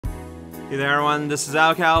Hey there everyone, this is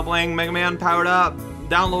Alcal playing Mega Man Powered Up.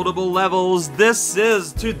 Downloadable levels. This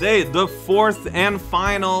is today the fourth and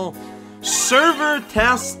final server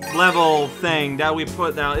test level thing that we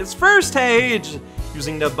put down. It's first stage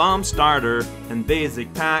using the bomb starter and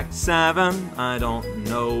basic pack 7. I don't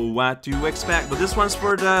know what to expect, but this one's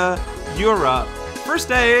for the Europe. First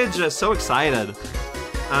stage, so excited.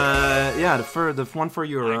 Yeah, the one for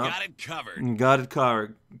Europe. I got it covered. Got it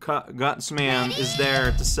covered. Guts man is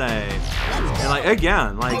there to say. And like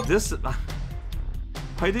again, like this.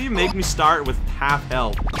 Why do you make me start with half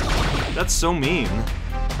health? That's so mean.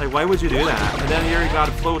 Like, why would you do that? And then here you got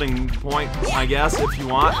a floating point, I guess, if you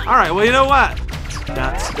want. All right, well, you know what?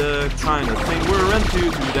 That's the kind of thing we're into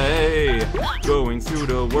today. Going through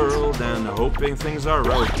the world and hoping things are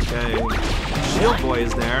okay. Shield Boy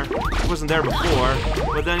is there. He wasn't there before,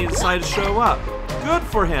 but then he decided to show up. Good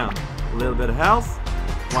for him. A little bit of health.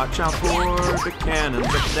 Watch out for the cannons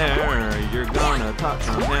up there. You're gonna touch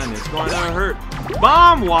them and it's going to hurt.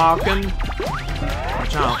 Bomb walking.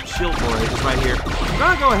 Watch out. Shield Boy is right here. I'm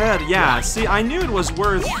gonna go ahead. Yeah, see, I knew it was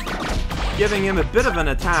worth giving him a bit of an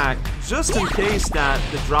attack just in case that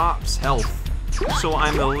it drops health. So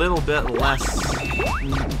I'm a little bit less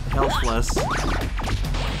healthless.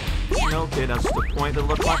 Okay, that's the point it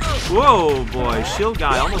looked like. Whoa, boy. Shield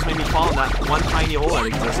guy almost made me fall in that one tiny hole that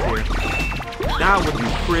exists here. That would be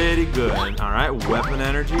pretty good. Alright, weapon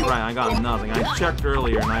energy. Right, I got nothing. I checked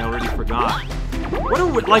earlier and I already forgot.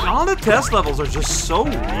 Like, all the test levels are just so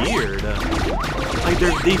weird. Like,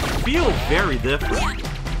 they feel very different.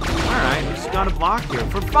 Alright, we just got a block here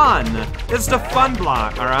for fun. It's the fun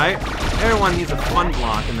block, alright? Everyone needs a fun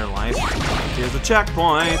block in their life. Here's a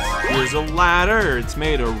checkpoint. Here's a ladder. It's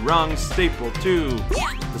made of rung staple too.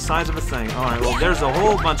 The size of a thing. Alright, well, there's a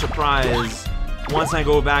whole bunch of prize once I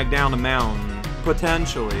go back down the mountain.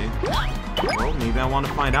 Potentially. Well, maybe I want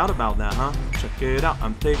to find out about that, huh? Check it out.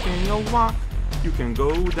 I'm taking a walk. You can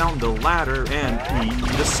go down the ladder and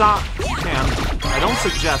eat a sock. You can. I don't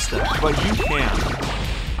suggest it, but you can.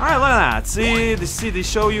 Alright, look at that. See, they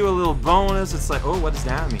show you a little bonus. It's like, oh, what does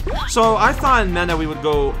that mean? So I thought it meant that we would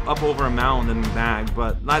go up over a mountain and back,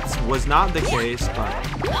 but that was not the case. But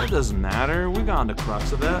it doesn't matter. We got the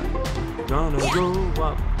crux of it. Gonna go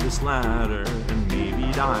up this ladder and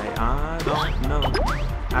maybe die. I don't know.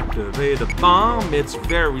 Activate the bomb. It's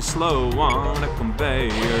very slow on a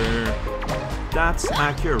conveyor. That's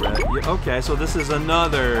accurate. Yeah, okay, so this is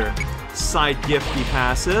another side gifty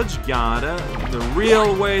passage. Got it. The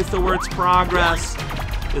real way towards progress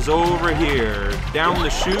is over here. Down the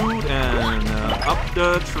chute and up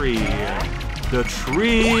the tree. The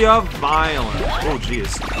tree of violence. Oh,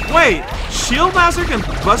 jeez. Wait! Shield Master can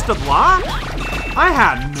bust a block? I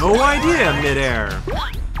had no idea midair.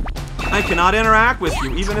 I cannot interact with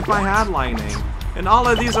you even if I had lightning. And all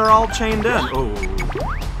of these are all chained in. Oh,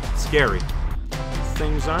 scary.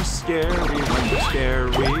 Things are scary when they're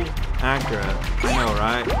scary. Accurate. I know,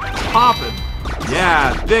 right? Poppin'.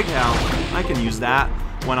 Yeah, big health. I can use that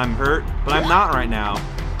when I'm hurt, but I'm not right now.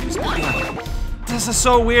 This is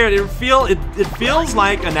so weird. It feels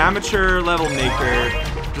like an amateur level maker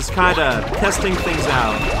just kind of testing things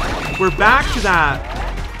out. We're back to that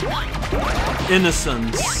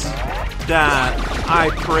innocence that I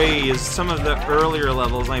praised some of the earlier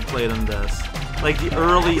levels I played in this. Like the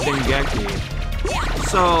early Dengeki.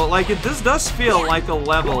 So, like, this does feel like a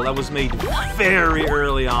level that was made very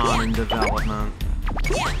early on in development.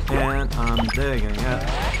 And I'm digging it.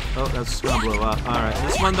 Oh, that's gonna blow up. Alright,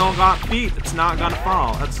 this one don't got feet. It's not gonna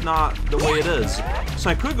fall. That's not the way it is. So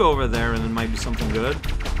I could go over there and it might be something good.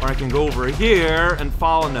 Or I can go over here and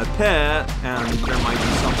fall in a pit and there might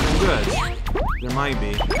be something good. There might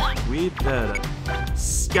be. We did it.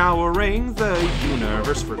 Scouring the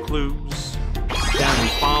universe for clues. Then we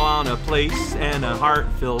fall on a place and a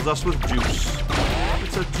heart fills us with juice.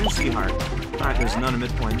 It's a juicy heart. Alright, there's another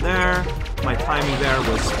midpoint there. My timing there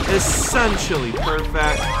was essentially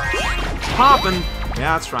perfect. Poppin'.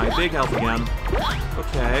 Yeah, that's right. Big health again.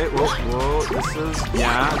 Okay. Whoa. This is,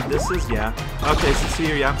 yeah. Okay, so see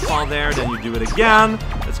here, you have to fall there, then you do it again.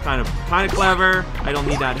 It's kind of clever. I don't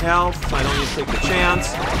need that health, so I don't need to take the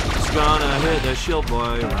chance. It's gonna hit the Shield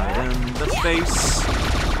Boy right in the face.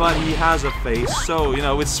 But he has a face, so, you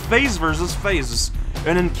know, it's face versus face.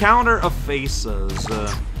 An encounter of faces.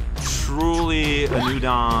 Truly a new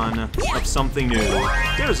dawn of something new.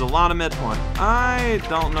 There's a lot of midpoint. I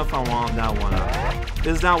don't know if I want that one up.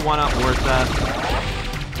 Is that one up worth that?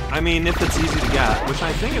 I mean, if it's easy to get, which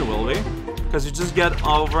I think it will be. Because you just get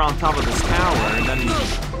over on top of this tower, and then you...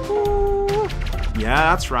 Ooh. Yeah,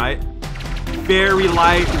 that's right. Very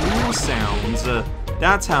light ooh sounds.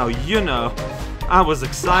 That's how you know. I was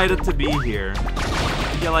excited to be here.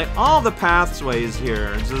 Yeah, like, all the pathways here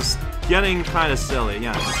are just getting kind of silly.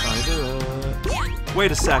 Yeah,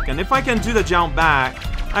 wait a second. If I can do the jump back,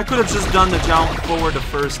 I could have just done the jump forward the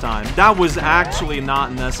first time. That was actually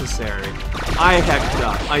not necessary. I hecked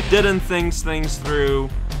up. I didn't think things through.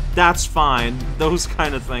 That's fine. Those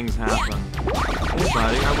kind of things happen. Hey,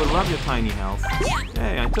 buddy, I would love your tiny health.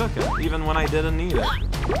 Hey, I took it, even when I didn't need it.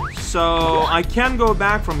 So, I can go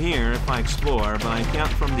back from here if I explore, but I can't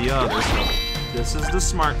from the other, so this is the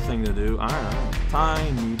smart thing to do. Alright,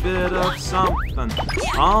 tiny bit of something.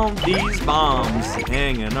 All these bombs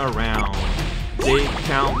hanging around. They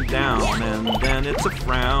count down, and then it's a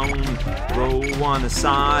frown. Roll one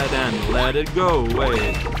aside and let it go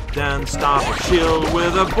away. Then stop a shield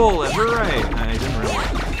with a bullet. Hooray! I didn't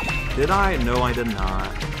really. Did I? No, I did not.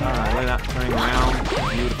 Alright, look at that turning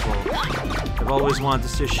around. Beautiful. I've always wanted to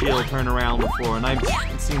see a shield turn around before, and I've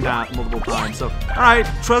seen that multiple times. So, alright,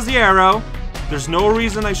 trust the arrow. There's no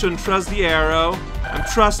reason I shouldn't trust the arrow. I'm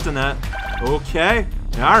trusting it. Okay.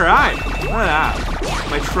 Alright. Look at that.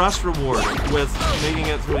 My trust rewarded with making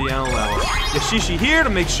it through the end level. Yashishi here to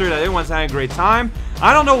make sure that everyone's having a great time.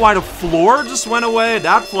 I don't know why the floor just went away.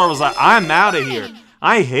 That floor was like, I'm out of here.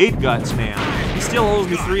 I hate Guts Man. He still owes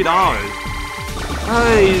me $3.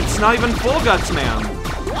 Hey, it's not even full Guts Man.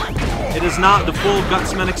 It is not the full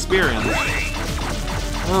Gutsman experience.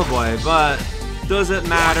 Oh boy, but does it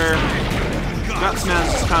matter?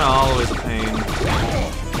 Gutsman's just kind of always a pain.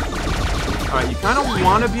 Alright, you kind of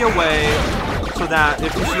want to be away so that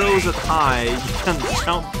if he throws it high, you can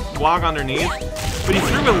jump, walk underneath. But he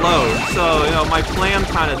threw it low, so, you know, my plan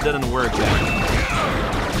kind of didn't work there.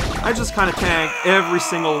 I just kind of tanked every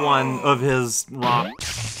single one of his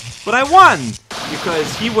rocks. But I won!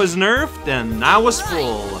 Because he was nerfed and I was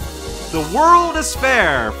full. The world is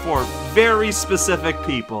fair for very specific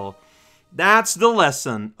people. That's the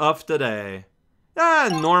lesson of today.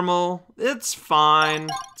 Normal. It's fine.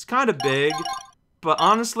 It's kind of big. But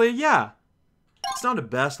honestly, yeah. It's not the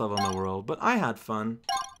best level in the world, but I had fun.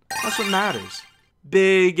 That's what matters.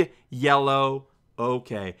 Big, yellow,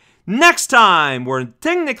 okay. Next time, we're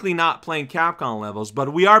technically not playing Capcom levels,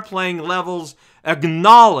 but we are playing levels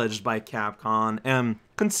acknowledged by Capcom, and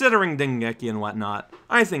considering Dengeki and whatnot,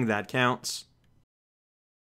 I think that counts.